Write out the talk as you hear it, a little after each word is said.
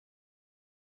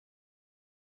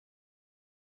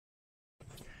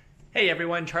Hey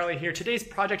everyone, Charlie here. Today's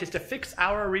project is to fix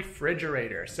our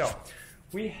refrigerator. So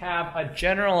we have a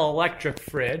General Electric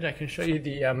fridge. I can show you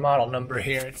the model number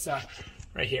here. It's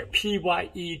right here,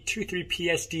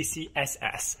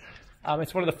 PYE23PSDCSS.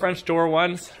 It's one of the French door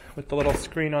ones with the little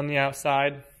screen on the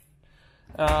outside.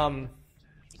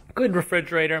 Good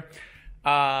refrigerator.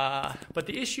 But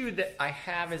the issue that I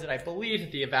have is that I believe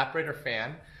that the evaporator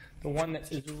fan, the one that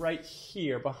is right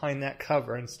here behind that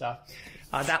cover and stuff,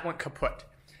 that went kaput.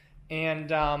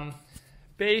 And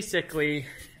basically,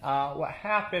 what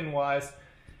happened was,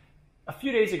 a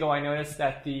few days ago I noticed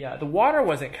that the water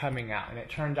wasn't coming out, and it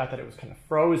turned out that it was kind of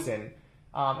frozen.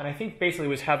 And I think basically it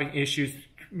was having issues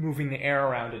moving the air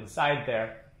around inside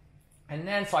there. And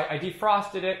then, so I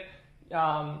defrosted it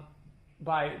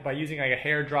by using like a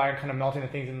hair dryer and kind of melting the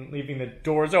things and leaving the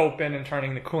doors open and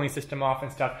turning the cooling system off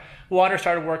and stuff. Water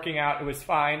started working out, it was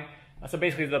fine. So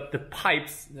basically the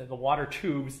pipes, the water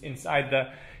tubes inside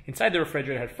the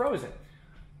refrigerator had frozen.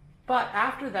 But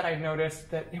after that I noticed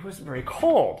that it was very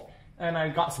cold. And I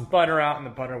got some butter out and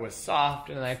the butter was soft,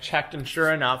 and I checked and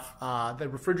sure enough, the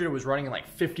refrigerator was running at like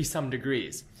 50 some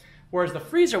degrees. Whereas the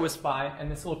freezer was fine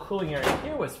and this little cooling area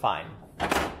here was fine.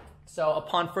 So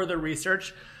upon further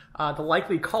research, the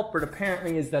likely culprit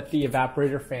apparently is that the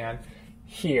evaporator fan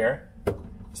here,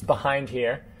 it's behind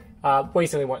here,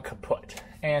 basically went kaput.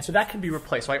 And so that can be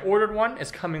replaced. So I ordered one,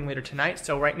 it's coming later tonight.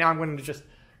 So right now I'm going to just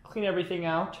clean everything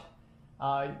out.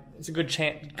 It's a good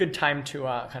time to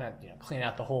kind of clean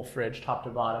out the whole fridge, top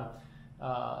to bottom.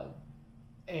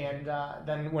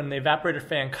 Then when the evaporator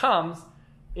fan comes,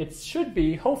 it should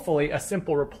be, hopefully, a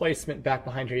simple replacement back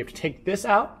behind here. You have to take this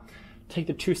out, take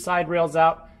the two side rails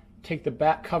out, take the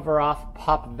back cover off,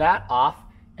 pop that off,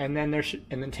 and then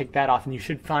take that off, and you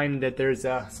should find that there's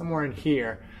somewhere in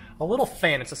here a little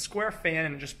fan. It's a square fan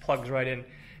and it just plugs right in.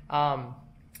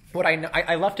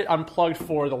 I left it unplugged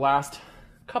for the last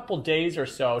couple days or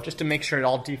so just to make sure it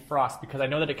all defrosts, because I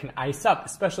know that it can ice up,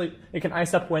 especially it can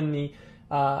ice up when the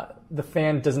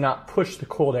fan does not push the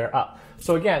cold air up.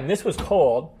 So again, this was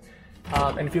cold.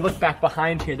 And if you look back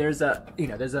behind here, there's a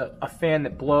fan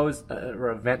that blows, or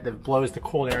a vent that blows the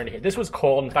cold air into here. This was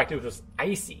cold. In fact, it was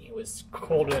icy. It was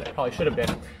colder than it probably should have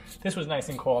been. This was nice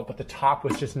and cold, but the top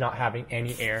was just not having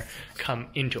any air come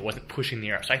into it. It wasn't pushing the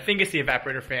air up. So I think it's the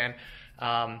evaporator fan.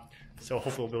 So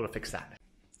hopefully we'll be able to fix that.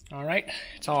 All right,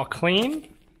 it's all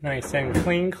clean. Nice and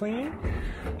clean.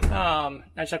 I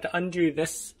just have to undo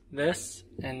this,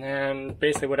 and then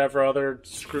basically whatever other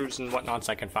screws and whatnots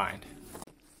I can find.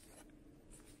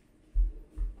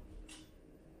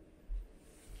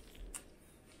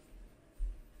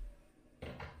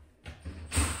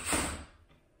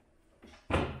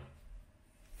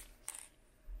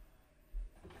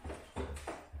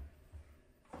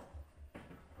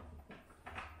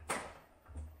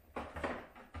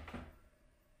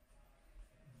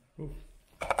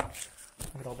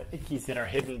 Look at all the ickies that are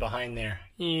hidden behind there.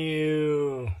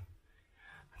 Ew. I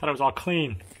thought it was all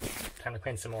clean. Time to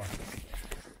clean some more.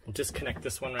 We'll disconnect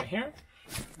this one right here,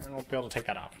 and we'll be able to take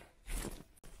that off.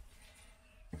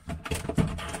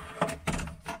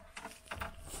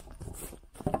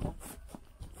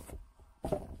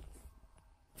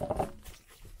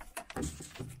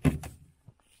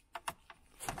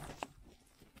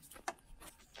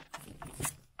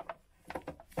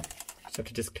 Just have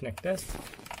to disconnect this.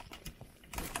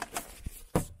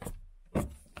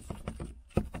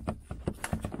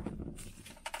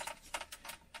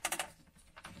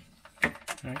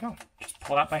 There we go. Just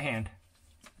pull it out by hand.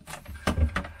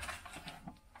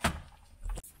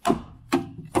 It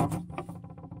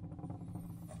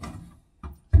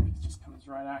just comes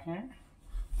right out here.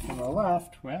 And we're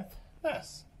left with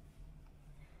this.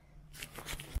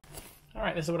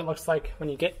 Alright, this is what it looks like when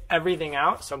you get everything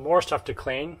out. So more stuff to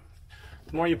clean.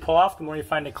 The more you pull off, the more you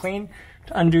find to clean.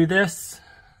 To undo this,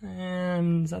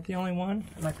 and is that the only one?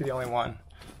 It might be the only one.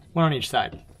 One on each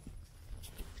side.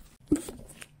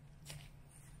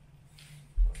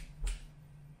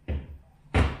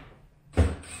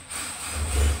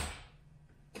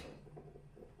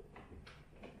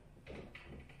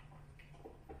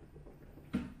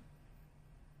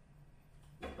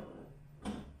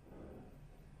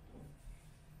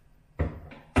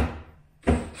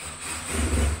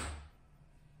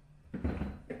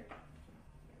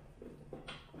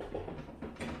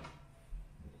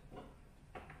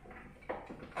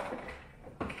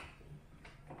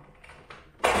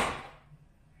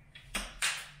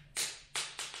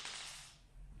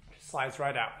 Slides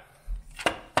right out.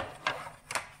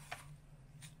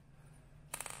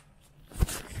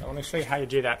 So let me show you how you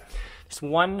do that. This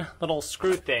one little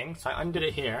screw thing, so I undid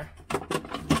it here.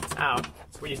 It's out.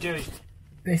 So what you do is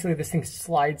basically this thing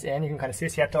slides in. You can kind of see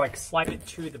it. So you have to like slide it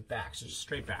to the back, so just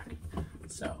straight back.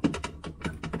 So,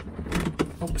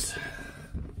 oops.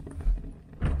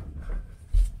 There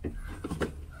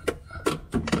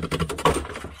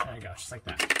you go, just like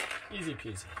that. Easy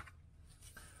peasy.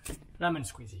 Lemon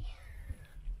squeezy.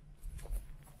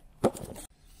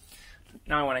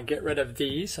 Now I want to get rid of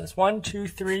these. So that's 1, 2,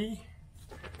 3,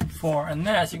 4, and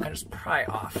this you can just pry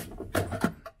off.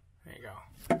 There you go.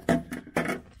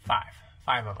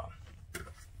 5 of them.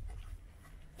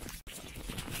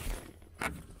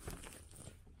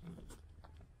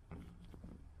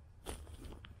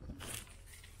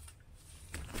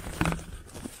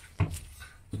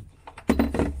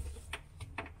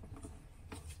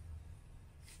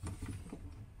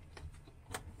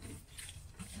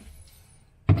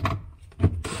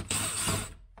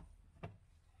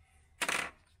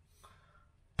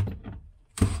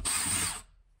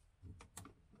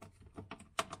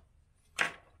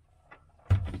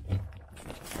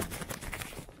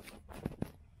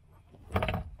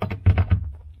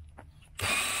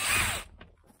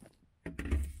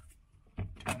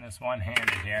 This one-handed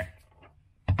here.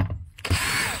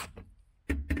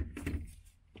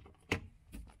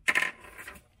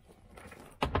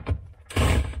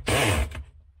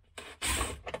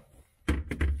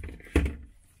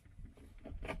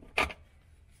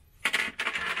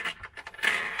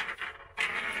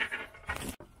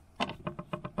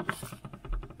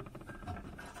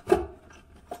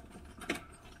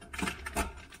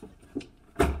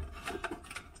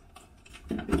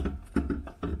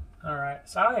 Alright,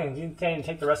 so I intend to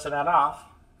take the rest of that off.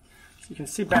 So you can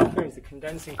see back here is the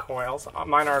condensing coils.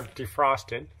 Mine are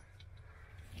defrosted.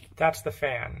 That's the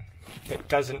fan. It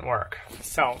doesn't work.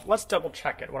 So let's double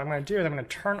check it. What I'm going to do is I'm going to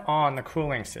turn on the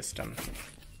cooling system.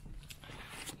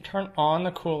 Turn on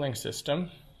the cooling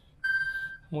system.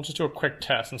 We'll just do a quick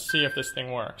test and see if this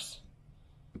thing works.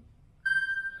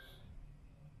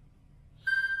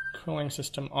 Cooling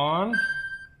system on.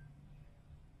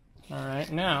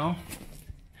 Alright, now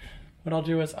what I'll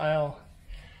do is I'll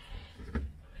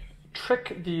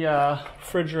trick the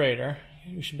refrigerator.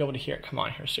 You should be able to hear it come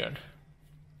on here soon.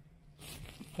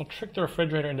 I'll trick the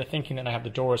refrigerator into thinking that I have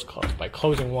the doors closed by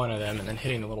closing one of them and then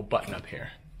hitting the little button up here.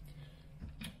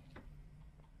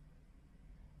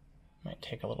 Might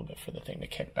take a little bit for the thing to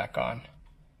kick back on.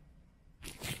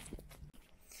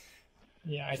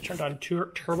 Yeah, I turned on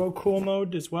turbo cool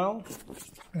mode as well,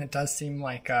 and it does seem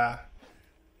like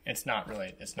it's not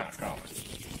going.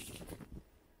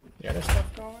 The other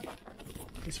stuff going?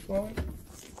 Is flowing?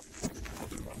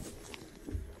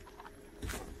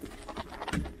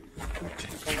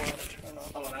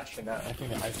 Oh, actually, I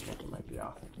think the ice filter might be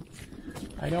off.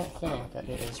 I don't think that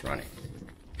it is running.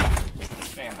 It's the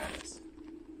fan, that is.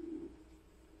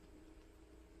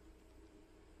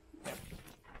 Yep.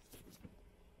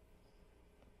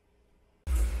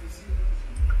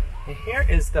 And here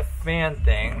is the fan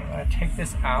thing. I'm going to take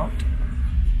this out.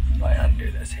 If I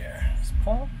undo this here. Just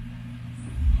pull.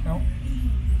 Nope.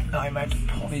 Now I might have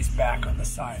to pull these back on the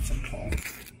sides and pull.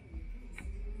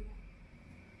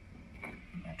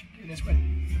 I have to do this with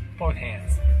both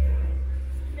hands.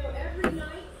 You know, every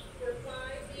night for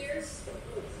 5 years.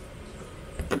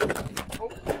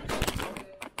 Oh.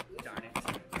 Darn it.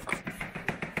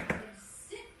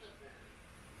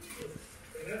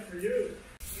 That's for you.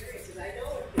 Curious, because I know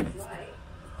what it's like.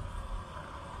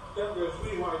 That goes,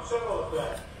 we want to settle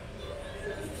that.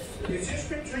 Is this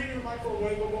container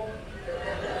microwavable?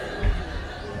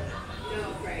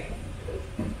 No, Frank.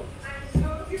 I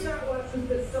told you not watching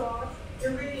the sauce.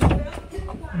 You're reading melted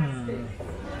plastic.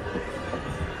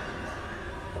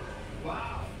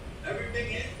 Wow. Everything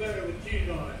is better with cheese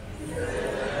on it.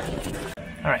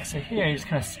 Alright, so here you just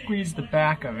kind of squeeze the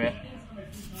back of it.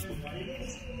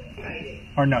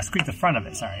 Or no, squeeze the front of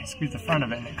it, sorry. Squeeze the front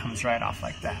of it and it comes right off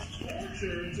like that.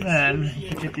 Then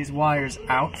you get these wires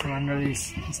out from under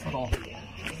this little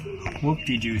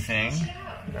whoop-de-doo thing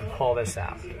and pull this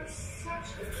out.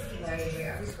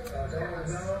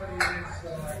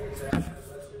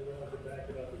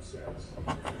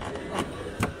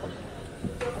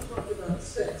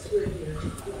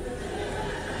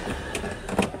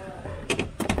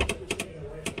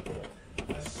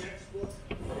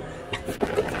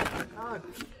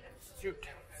 Shoot.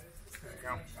 There you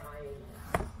go.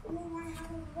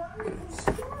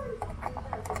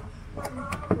 My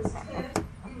mom was 10.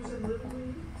 He was in Little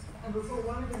League. And before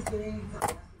one of his games, I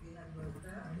asked if he had to go to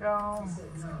bed. Go. He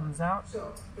said no. Comes out. So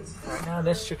it's Right now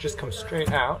this should just come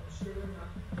straight out.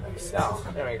 Like so.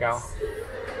 There we go.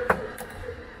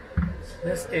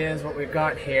 This is what we've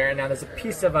got here. Now there's a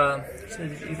piece of so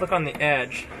you look on the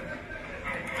edge.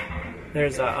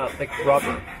 there's a like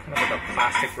rubber, kind of like a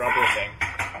plastic rubber thing.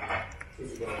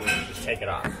 Just take it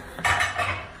off.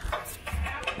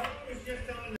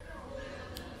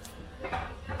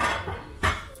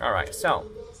 Alright, so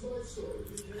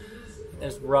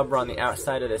there's rubber on the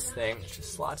outside of this thing. It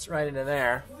just slots right into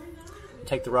there.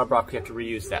 Take the rubber off, you have to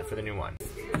reuse that for the new one.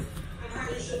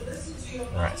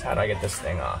 Alright, so how do I get this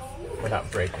thing off without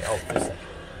breaking? Oh,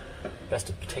 best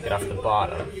to take it off the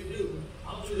bottom.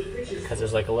 Because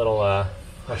there's like a little,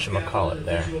 whatchamacallit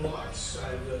there.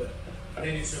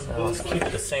 So let's keep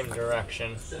it the same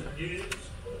direction.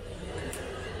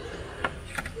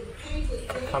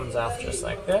 Comes off just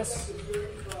like this.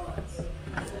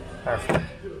 Perfect.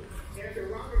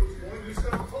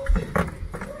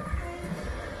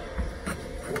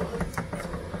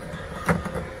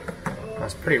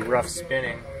 That's pretty rough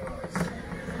spinning.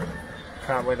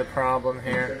 Probably the problem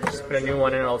here. Just put a new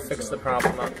one in, it'll fix the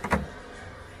problem up.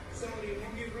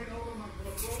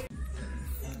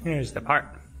 Here's the part.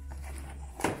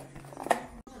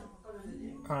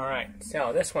 Alright,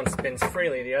 so this one spins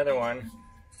freely, the other one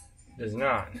does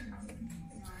not.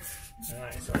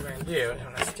 Alright, so what we're going to do is I'm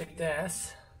going to stick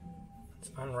this.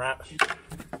 Let's unravel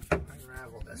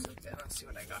this a bit. Let's see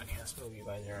what I got here. Let's move you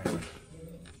guys around.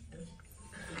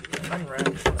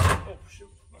 Unravel. Oh shoot,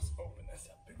 let's open this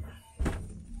up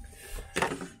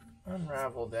bigger.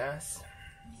 Unravel this.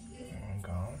 There we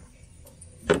go.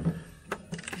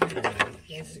 And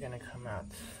this is going to come out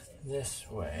this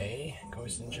way. It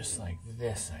goes in just like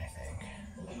this, I think.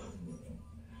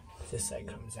 This side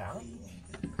comes out.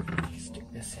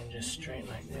 Stick this in just straight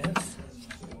like this.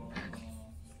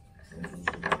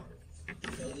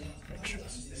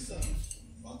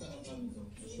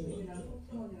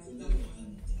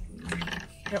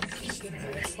 Yep,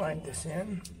 slide this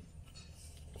in.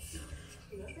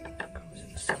 Goes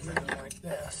in something like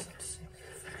this. Let's see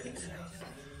if it fits.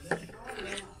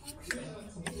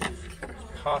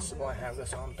 It's possible I have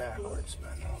this on backwards,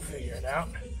 but I'll figure it out.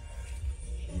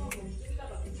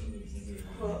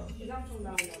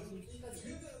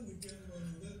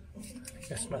 I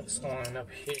guess that's line up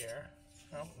here.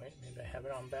 Oh, wait, maybe I have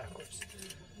it on backwards.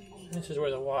 This is where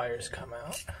the wires come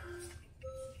out.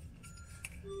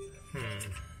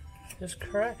 Is this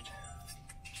correct?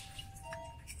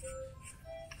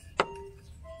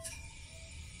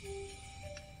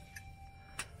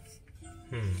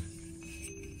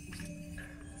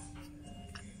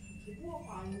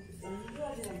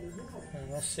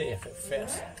 And let's see if it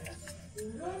fits.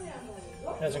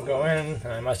 It doesn't go in,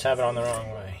 and I must have it on the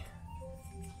wrong way.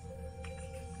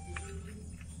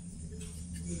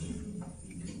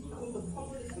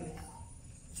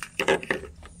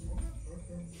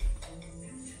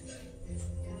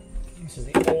 This is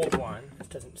the old one. It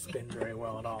doesn't spin very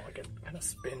well at all. It kind of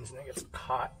spins and it gets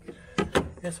caught.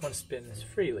 This one spins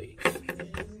freely.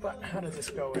 But how does this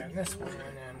go in? This one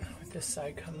went in with this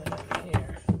side coming in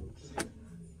here.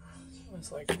 So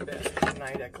it's like this, the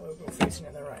Nidec logo facing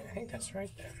to the right. I think that's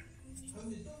right there.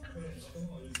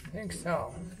 I think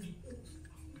so.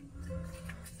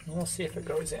 And we'll see if it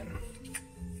goes in.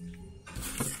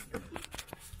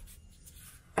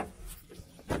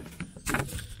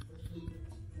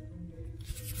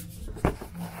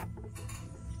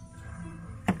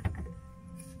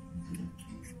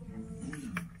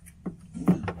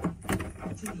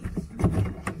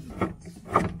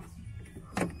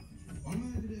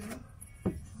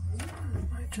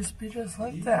 Just be just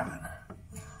like that.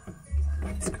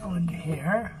 Let's go into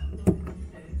here.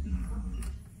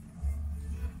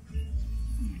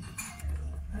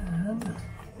 And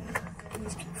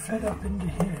these get fed up into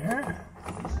here.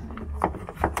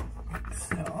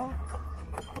 So,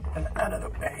 and out of the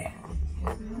way.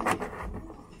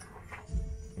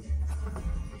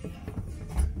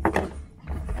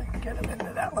 I can get them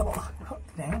into that little hook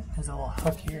thing. There's a little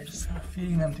hook here, just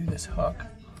feeding them through this hook.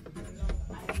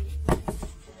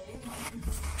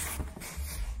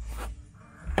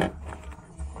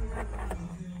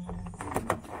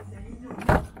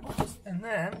 And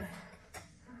then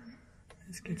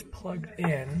this gets plugged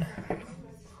in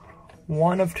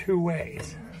one of two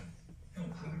ways.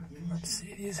 Let's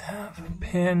see, these have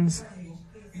pins.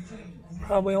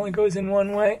 Probably only goes in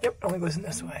one way. Yep, only goes in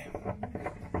this way.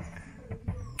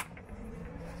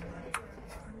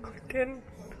 Clicked in.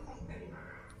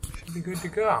 Should be good to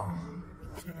go.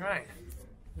 Alright,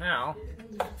 now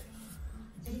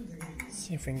let's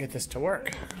see if we can get this to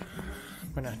work.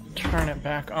 I'm going to turn it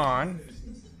back on.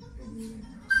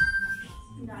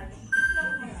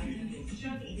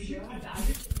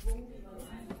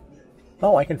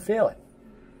 Oh, I can feel it.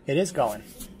 It is going.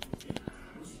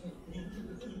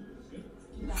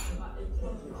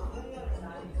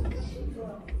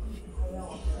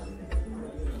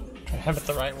 have it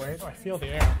the right way. Do I feel the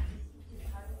air?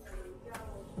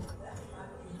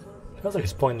 Feels like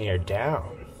it's blowing the air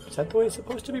down. Is that the way it's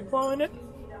supposed to be blowing it?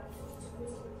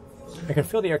 I can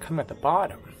feel the air coming at the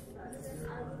bottom.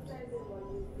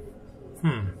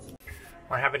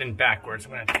 I have it in backwards.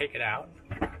 I'm going to take it out.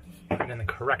 Put it in the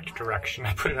correct direction.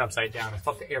 I put it upside down. I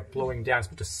thought the air blowing down is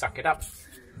supposed to suck it up.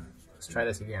 Let's try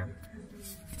this again.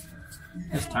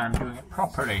 This time doing it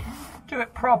properly. Do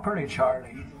it properly,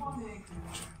 Charlie.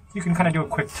 You can kind of do a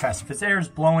quick test. If this air is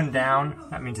blowing down,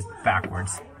 that means it's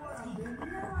backwards.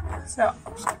 So,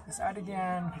 check this out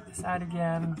again, pick this out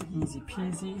again, easy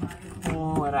peasy,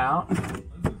 pull it out.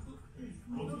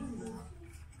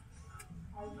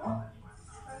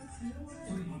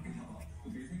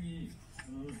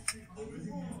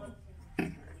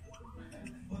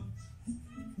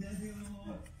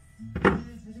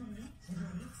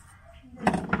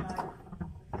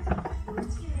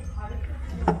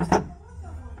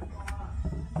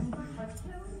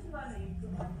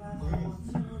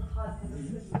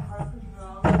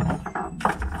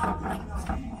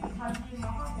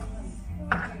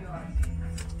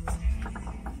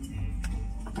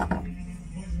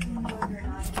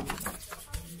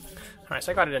 Alright,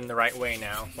 so I got it in the right way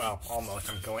now. Well, almost.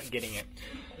 I'm getting it.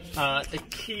 The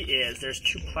key is there's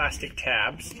 2 plastic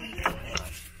tabs.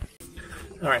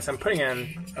 Alright, so I'm putting it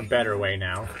in a better way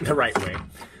now, the right way.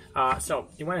 So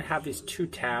you want to have these 2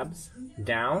 tabs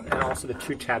down, and also the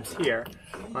 2 tabs here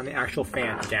on the actual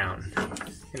fan down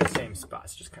in the same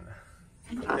spots. Just kind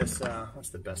of this. What's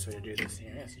the best way to do this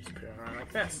here? Yes, just put it around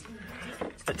like this.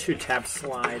 The 2 tabs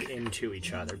slide into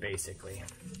each other, basically.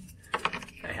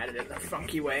 I had it in the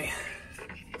funky way.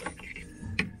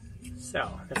 So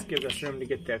this gives us room to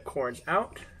get the cords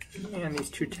out, and these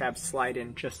 2 tabs slide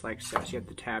in just like so. So you have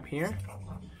the tab here,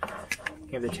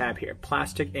 you have the tab here,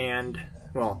 plastic and,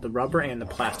 well, the rubber and the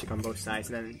plastic on both sides,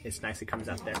 and then it nicely comes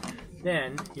out there.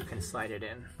 Then you can slide it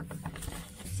in.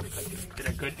 Let's see if I can get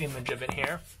a good image of it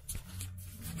here.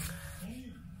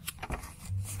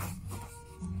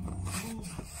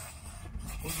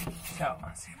 So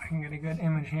let's see if I can get a good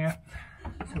image here.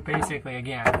 So basically,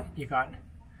 again, you got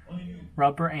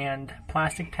rubber and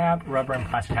plastic tab,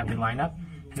 they line up,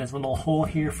 and there's a little hole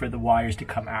here for the wires to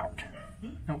come out.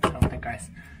 Nope, I don't think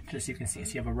just so you can see.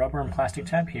 So you have a rubber and plastic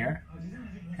tab here,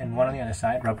 and one on the other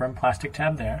side, rubber and plastic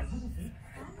tab there,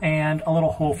 and a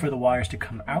little hole for the wires to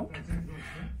come out.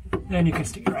 Then you can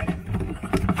stick it right in.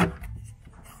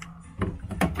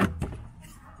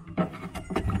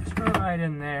 Screw right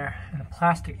in there, and the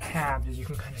plastic tabs, as you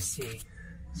can kind of see,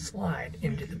 slide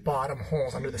into the bottom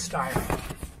holes under the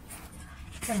styrofoam.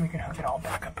 Then we can hook it all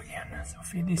back up again. So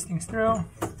feed these things through.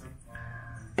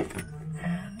 And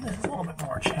this is a little bit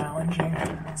more challenging.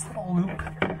 This little loop.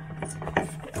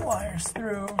 Get the wires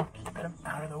through. Keep it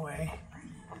out of the way.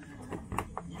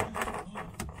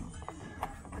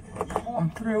 Pull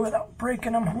them through without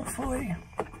breaking them, hopefully.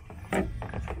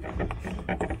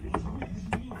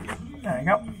 There you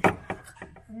go.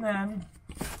 And then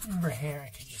over here I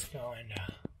can just go and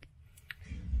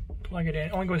plug it in.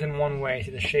 It only goes in one way,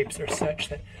 so the shapes are such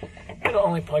that it'll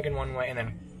only plug in one way, and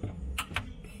then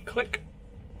click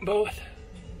both.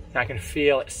 Now I can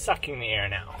feel it sucking the air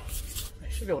now. I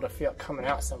should be able to feel it coming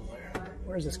out somewhere.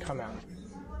 Where does this come out?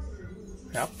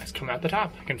 Nope, it's coming out the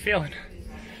top. I can feel it.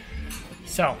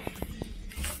 So,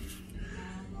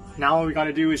 now all we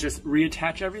gotta do is just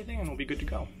reattach everything and we'll be good to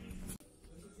go.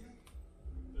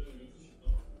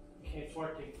 Okay, it's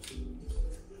working.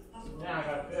 Now I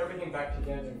gotta put everything back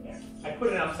together again. I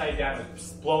put it upside down,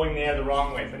 it's blowing the air the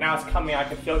wrong way, but now it's coming, I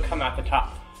can feel it come out the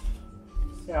top.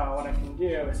 So what I can do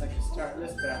is I can start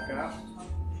this back up.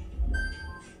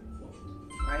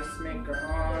 Ice maker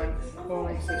on,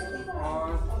 cooling system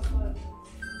on.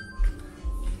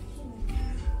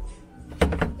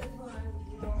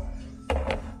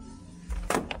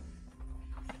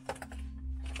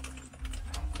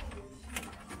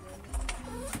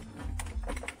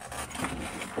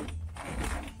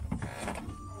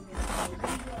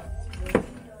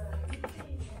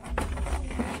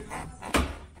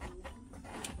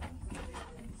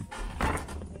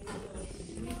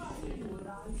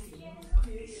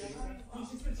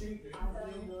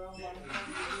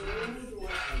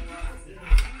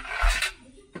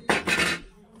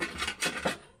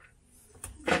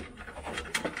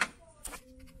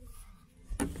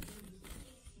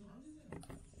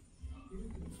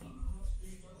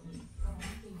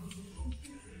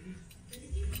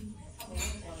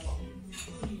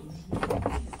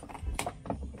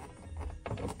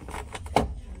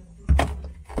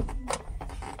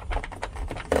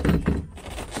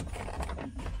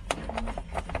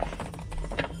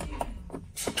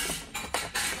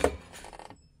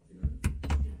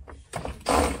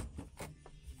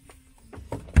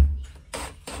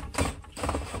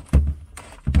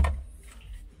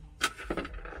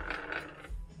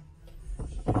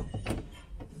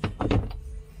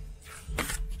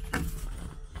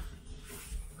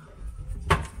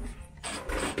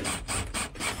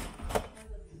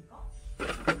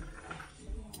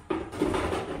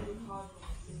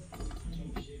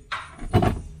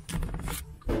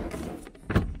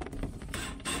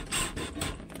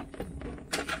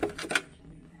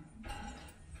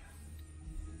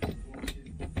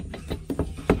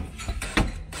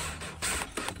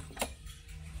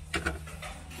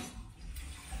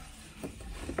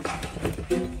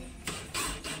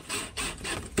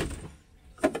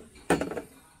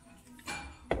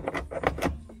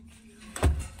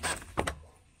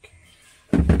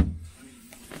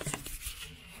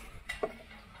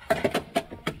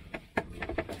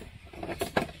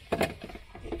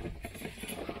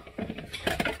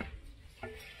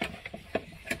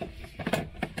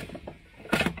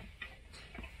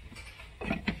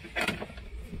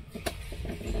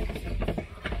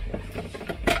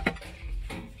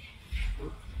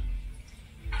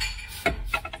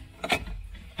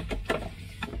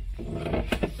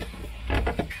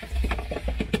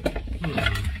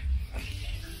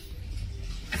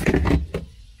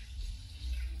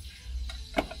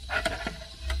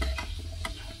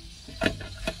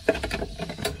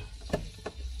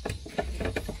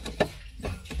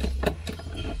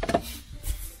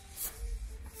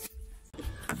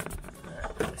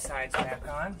 Sides back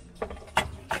on.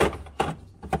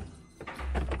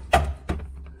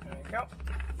 There we go.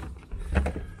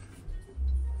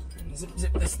 And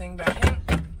zip this thing back in.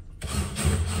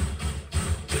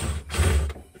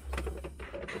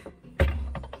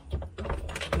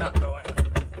 Not going.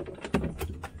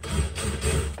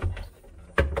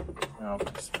 Oh,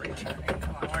 it's returning.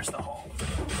 Come on, where's the hole?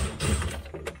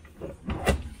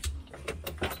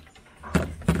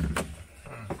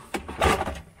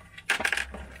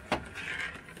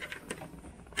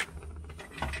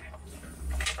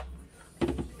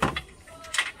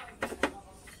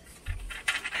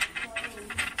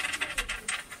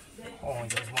 Oh,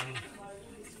 there's one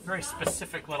very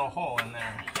specific little hole in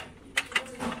there.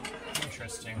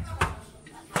 Interesting.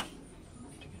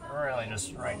 Really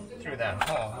just right through that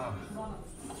hole, huh?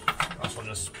 Also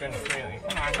just spin freely.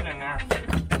 Come on, get in there.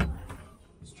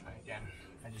 Let's try again.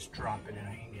 I just drop it and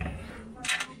I can get it.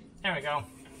 There we go.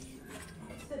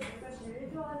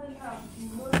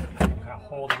 I'm gonna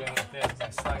hold it in with this as I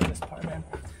slide this part in.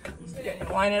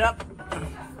 So line it up.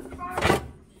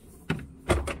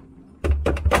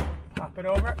 Pop it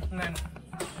over and then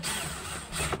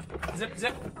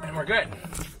zip, and we're good.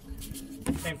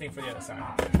 Same thing for the other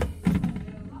side.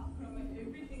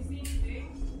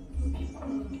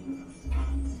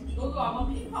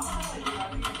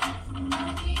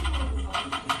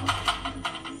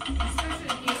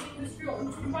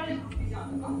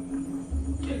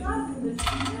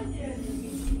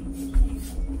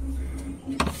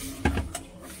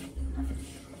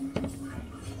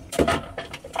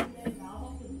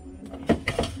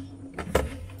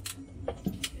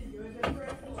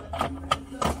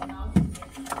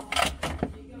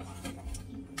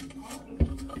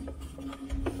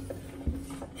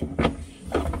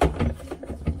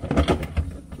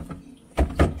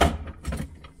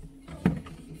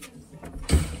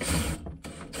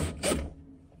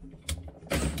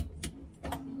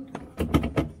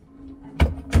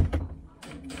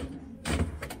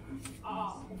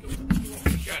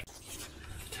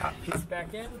 Top piece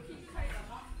back in.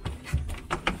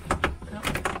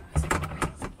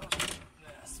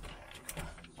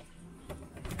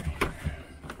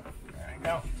 There we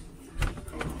go.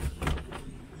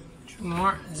 Two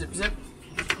more. Zip.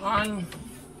 One.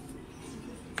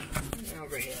 And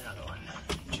over here, another one.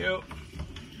 Two.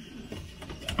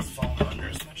 Foam under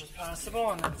as much as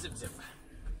possible, and then zip.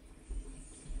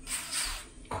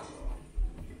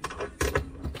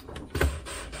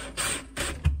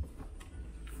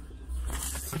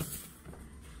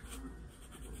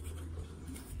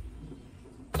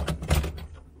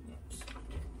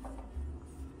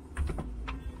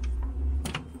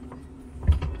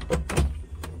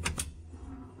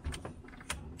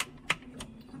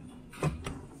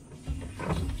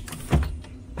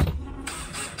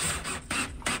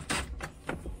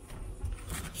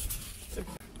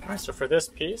 Alright, so for this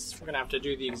piece, we're going to have to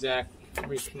do the exact,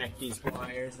 reconnect these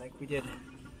wires like we did,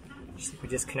 just like we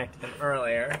disconnected them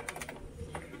earlier.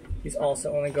 These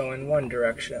also only go in one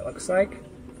direction, it looks like.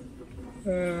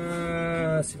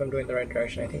 Let's see if I'm doing the right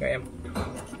direction. I think I am.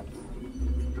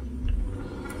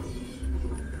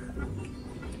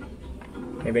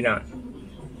 Maybe not.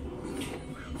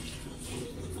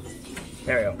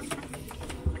 There we go.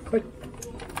 Click.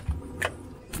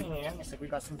 And looks like we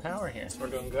got some power here, so we're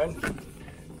doing good.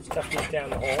 Stuff this down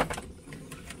the hole.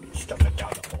 Stuff it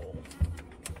down the hole.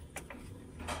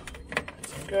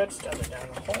 That's good. Stuff it down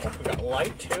the hole. We got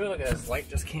light too. Look at this light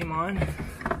just came on.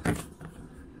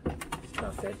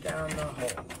 Stuff it down the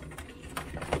hole.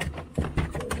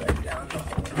 Go right down the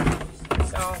hole.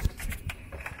 So,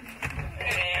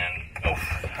 and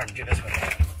hard to do this with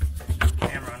the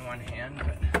camera on one hand,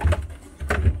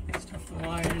 but stuff the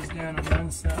wires down on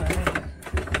one side.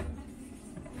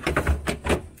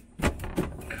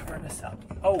 Cover this up.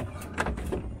 Oh,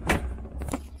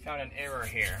 found an error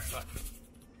here. Look.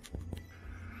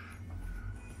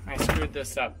 I screwed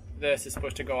this up. This is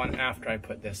supposed to go on after I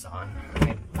put this on.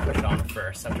 I put it on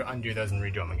first. I have to undo those and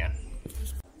redo them again.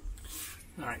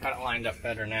 All right, got it lined up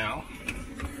better now.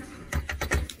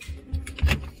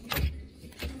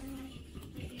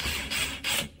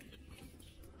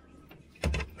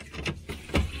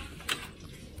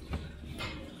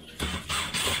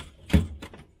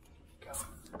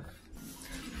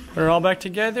 We're all back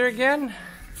together again.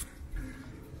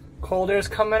 Cold air's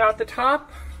coming out the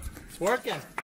top. It's working.